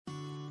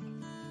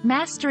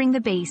Mastering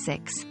the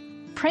basics.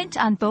 Print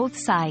on both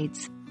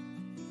sides.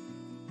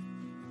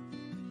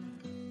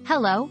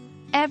 Hello,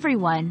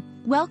 everyone.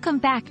 Welcome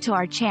back to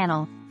our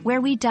channel, where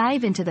we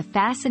dive into the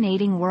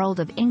fascinating world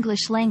of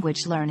English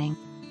language learning.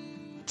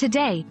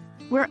 Today,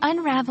 we're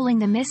unraveling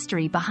the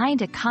mystery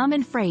behind a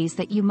common phrase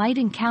that you might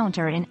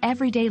encounter in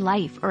everyday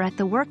life or at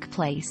the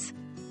workplace.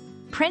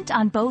 Print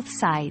on both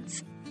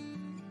sides.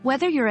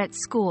 Whether you're at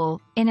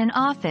school, in an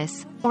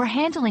office, or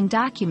handling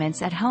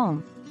documents at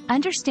home,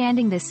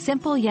 understanding this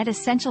simple yet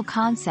essential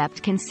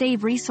concept can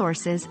save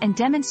resources and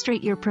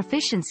demonstrate your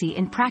proficiency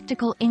in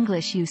practical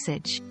English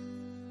usage.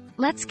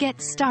 Let's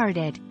get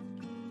started.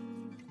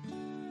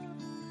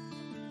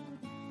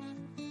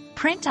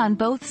 Print on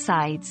both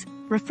sides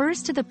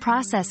refers to the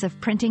process of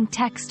printing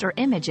text or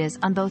images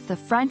on both the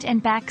front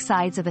and back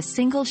sides of a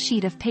single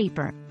sheet of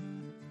paper.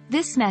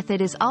 This method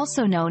is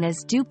also known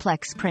as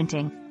duplex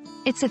printing.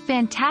 It's a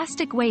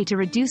fantastic way to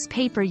reduce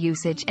paper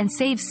usage and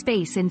save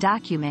space in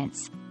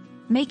documents,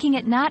 making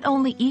it not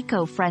only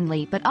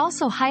eco-friendly but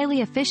also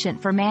highly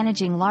efficient for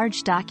managing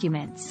large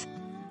documents.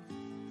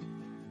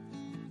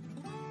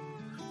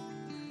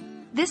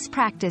 This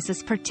practice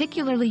is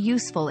particularly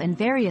useful in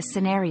various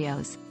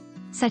scenarios,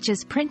 such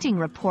as printing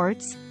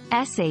reports,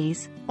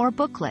 essays, or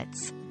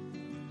booklets.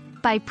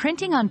 By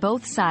printing on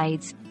both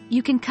sides,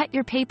 you can cut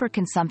your paper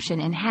consumption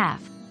in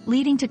half,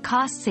 leading to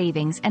cost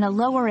savings and a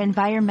lower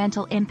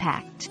environmental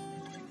impact.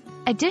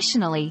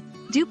 Additionally,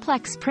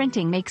 duplex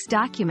printing makes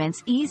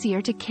documents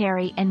easier to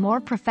carry and more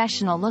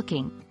professional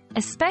looking,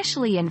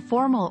 especially in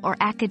formal or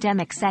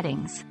academic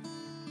settings.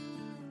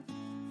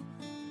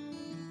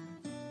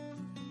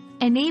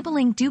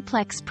 Enabling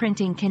duplex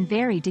printing can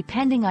vary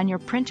depending on your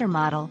printer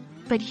model,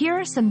 but here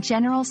are some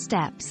general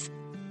steps.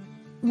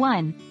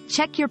 1.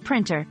 Check your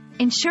printer.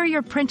 Ensure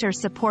your printer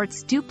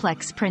supports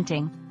duplex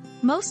printing.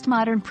 Most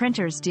modern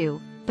printers do,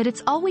 but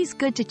it's always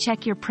good to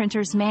check your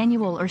printer's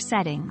manual or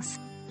settings.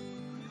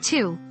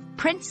 2.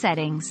 Print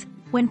settings.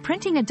 When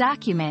printing a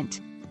document,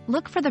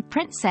 look for the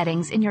print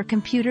settings in your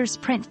computer's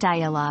print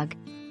dialog.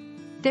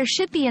 There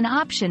should be an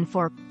option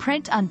for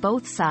print on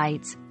both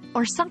sides,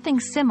 or something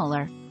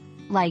similar,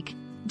 like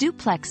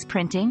duplex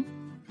printing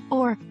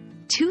or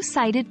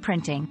two-sided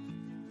printing.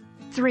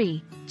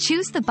 3.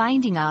 Choose the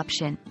binding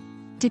option.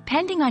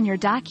 Depending on your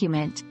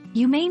document,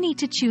 you may need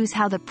to choose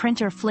how the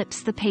printer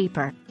flips the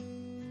paper.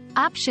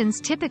 Options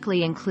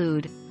typically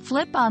include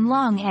flip on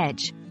long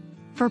edge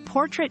for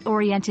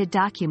portrait-oriented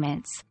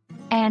documents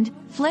and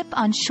flip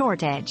on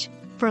short edge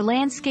for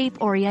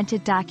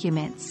landscape-oriented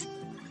documents.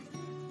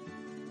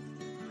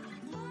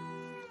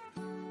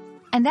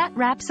 And that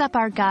wraps up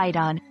our guide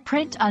on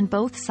print on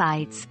both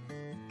sides.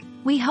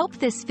 We hope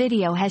this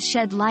video has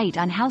shed light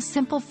on how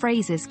simple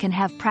phrases can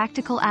have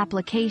practical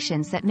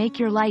applications that make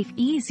your life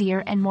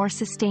easier and more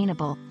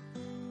sustainable.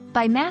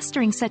 By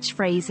mastering such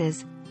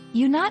phrases,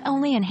 you not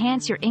only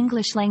enhance your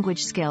English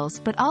language skills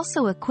but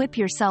also equip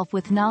yourself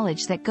with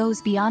knowledge that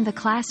goes beyond the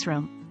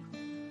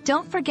classroom.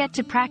 Don't forget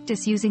to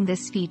practice using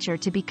this feature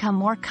to become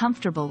more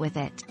comfortable with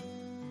it.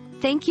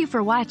 Thank you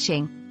for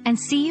watching, and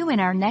see you in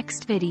our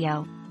next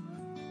video.